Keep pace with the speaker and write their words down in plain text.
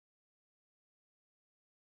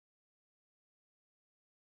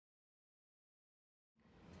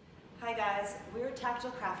Hi guys, we're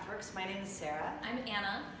Tactile Craftworks. My name is Sarah. I'm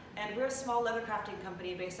Anna. And we're a small leather crafting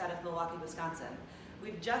company based out of Milwaukee, Wisconsin.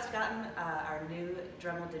 We've just gotten our new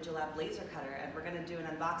Dremel Digilab laser cutter, and we're going to do an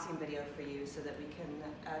unboxing video for you so that we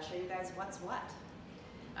can show you guys what's what.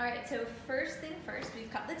 Alright, so first thing first, we've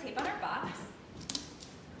cut the tape on our box.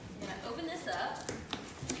 I'm going to open this up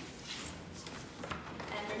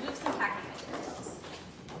and remove some packing materials.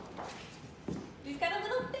 We've got a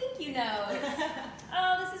little thank you note.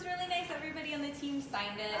 Oh, this is really nice. Everybody on the team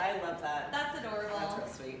signed it. I love that. That's adorable. That's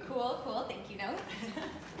real sweet. Cool, cool. Thank you note.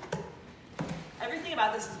 Everything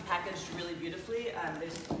about this is packaged really beautifully.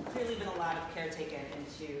 There's clearly been a lot of care taken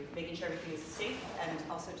into making sure everything is safe and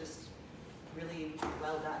also just really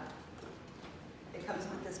well done. It comes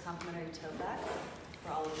with this complimentary tote bag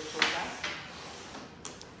for all of the cool stuff.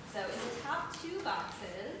 So in the top two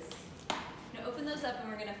boxes, I'm going to open those up and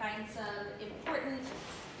we're going to find some important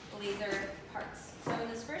laser parts. So in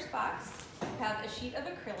this first box, we have a sheet of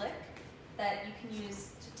acrylic that you can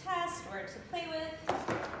use to test or to play with,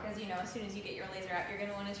 because you know as soon as you get your laser out, you're going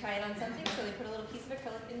to want to try it on something, so they put a little piece of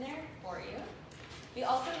acrylic in there for you. We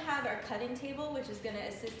also have our cutting table, which is going to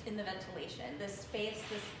assist in the ventilation. This space,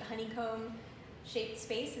 this honeycomb shaped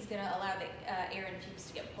space, is going to allow the air and fumes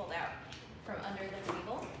to get pulled out from under the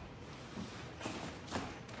table.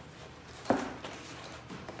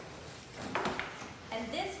 And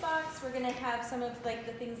this box, we're going to have some of like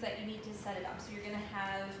the things that you need to set it up. So you're going to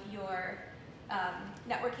have your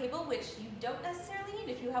network cable, which you don't necessarily need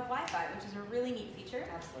if you have Wi-Fi, which is a really neat feature.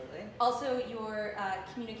 Absolutely. Also your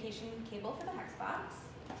communication cable for the hex box.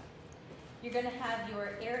 You're going to have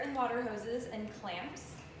your air and water hoses and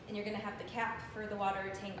clamps, and you're going to have the cap for the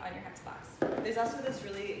water tank on your hex box. There's also this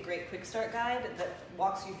really great quick start guide that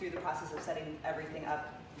walks you through the process of setting everything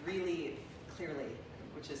up really clearly,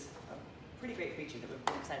 which is a pretty great feature that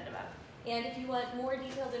we're excited about. And if you want more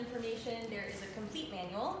detailed information, there is a complete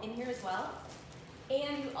manual in here as well.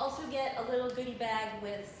 And you also get a little goodie bag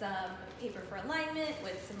with some paper for alignment,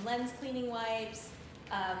 with some lens cleaning wipes,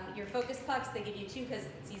 your focus pucks, they give you two because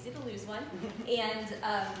it's easy to lose one, and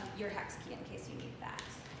your hex key in case you need that.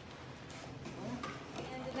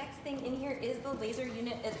 And the next thing in here is the laser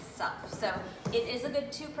unit itself. So it is a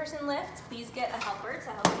good two-person lift. Please get a helper to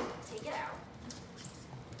help you take it out.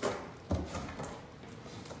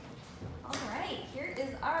 All right, here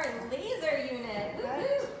is our laser unit.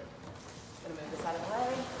 Woo-hoo! I'm gonna move this out of the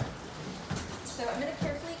way. So I'm going to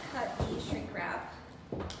carefully cut the shrink wrap.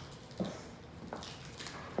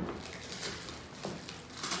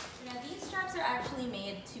 Now these straps are actually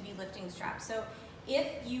made to be lifting straps. So if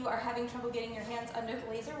you are having trouble getting your hands under the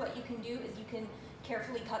laser, what you can do is you can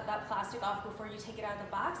carefully cut that plastic off before you take it out of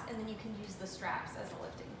the box, and then you can use the straps as a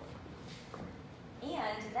lifting point.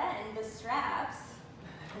 And then the straps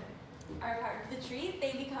are part of the treat.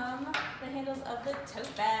 They become the handles of the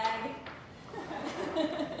tote bag.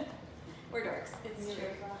 We're dorks. It's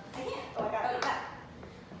true. I can't. Oh, I got it.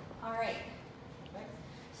 All right.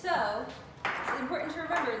 So it's important to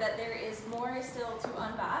remember that there is more still to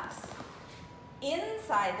unbox.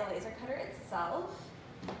 Inside the laser cutter itself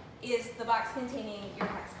is the box containing your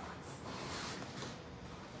hex box.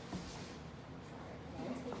 All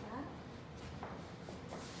right, take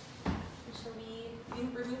that. Which will be, you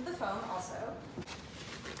can remove the foam also.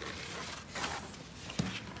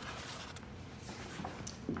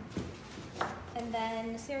 And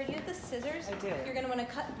then, Sarah, do you have the scissors? I do. You're going to want to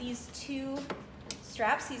cut these two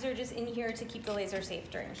straps. These are just in here to keep the laser safe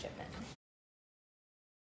during shipment.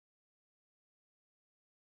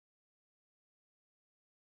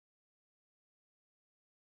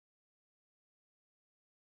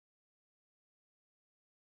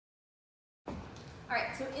 All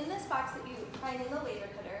right, so in this box that you find in the laser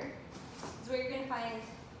cutter is where you're going to find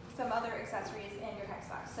some other accessories in your hex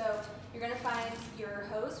box. So you're going to find your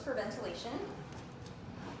hose for ventilation.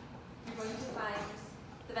 You're going to find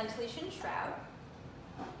the ventilation shroud.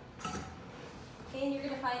 And you're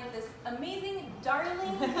going to find this amazing,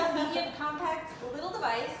 darling, medium, compact little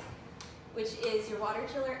device, which is your water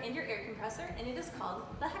chiller and your air compressor, and it is called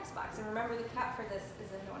the hex box. And remember, the cap for this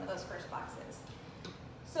is in one of those first boxes.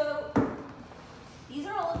 So these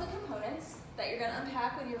are all of the components that you're going to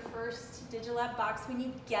unpack with your first Digilab box when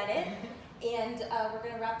you get it. And we're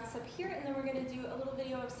going to wrap this up here, and then we're going to do a little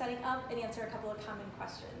video of setting up and answer a couple of common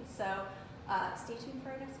questions. So stay tuned for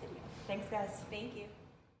our next video. Thanks, guys. Thank you.